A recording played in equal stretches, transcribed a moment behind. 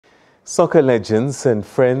Soccer legends and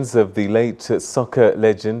friends of the late soccer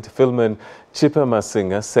legend Philemon Chippa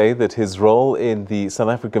Masinga say that his role in the South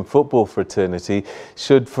African football fraternity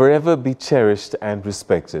should forever be cherished and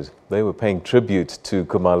respected. They were paying tribute to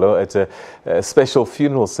Khumalo at a special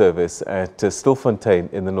funeral service at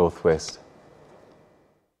Stilfontein in the northwest.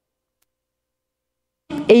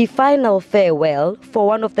 A final farewell for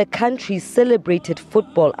one of the country's celebrated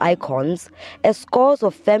football icons, as scores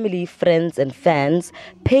of family, friends and fans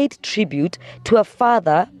paid tribute to a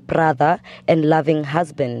father, brother and loving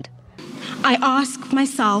husband. I ask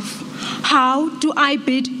myself, how do I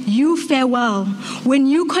bid you farewell when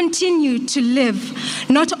you continue to live,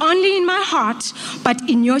 not only in my heart, but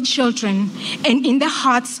in your children and in the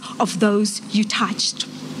hearts of those you touched?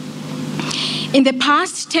 In the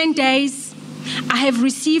past 10 days, I have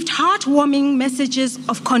received heartwarming messages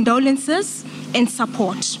of condolences and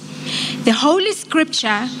support. The Holy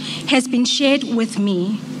Scripture has been shared with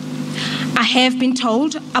me. I have been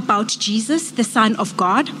told about Jesus, the Son of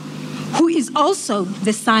God, who is also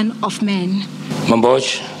the Son of Man.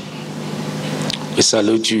 Mamboch, we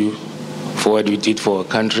salute you for what you did for our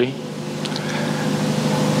country.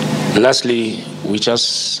 Lastly, we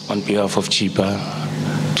just, on behalf of Chippa,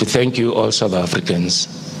 to thank you all South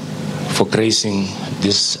Africans for gracing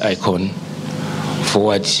this icon for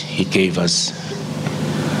what he gave us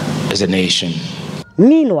as a nation.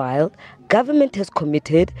 Meanwhile, government has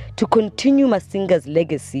committed to continue Masinga's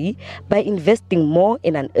legacy by investing more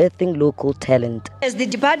in unearthing local talent. As the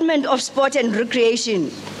Department of Sport and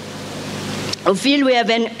Recreation, I feel we have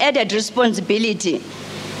an added responsibility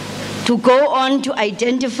to go on to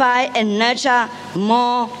identify and nurture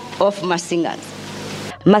more of Masingas.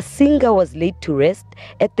 Masinga was laid to rest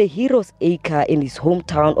at the Heroes Acre in his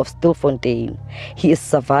hometown of Stilfontein. He is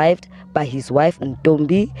survived by his wife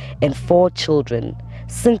Ntombi and 4 children.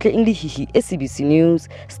 SABC News,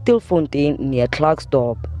 Stilfontein near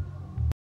Klerksdorp.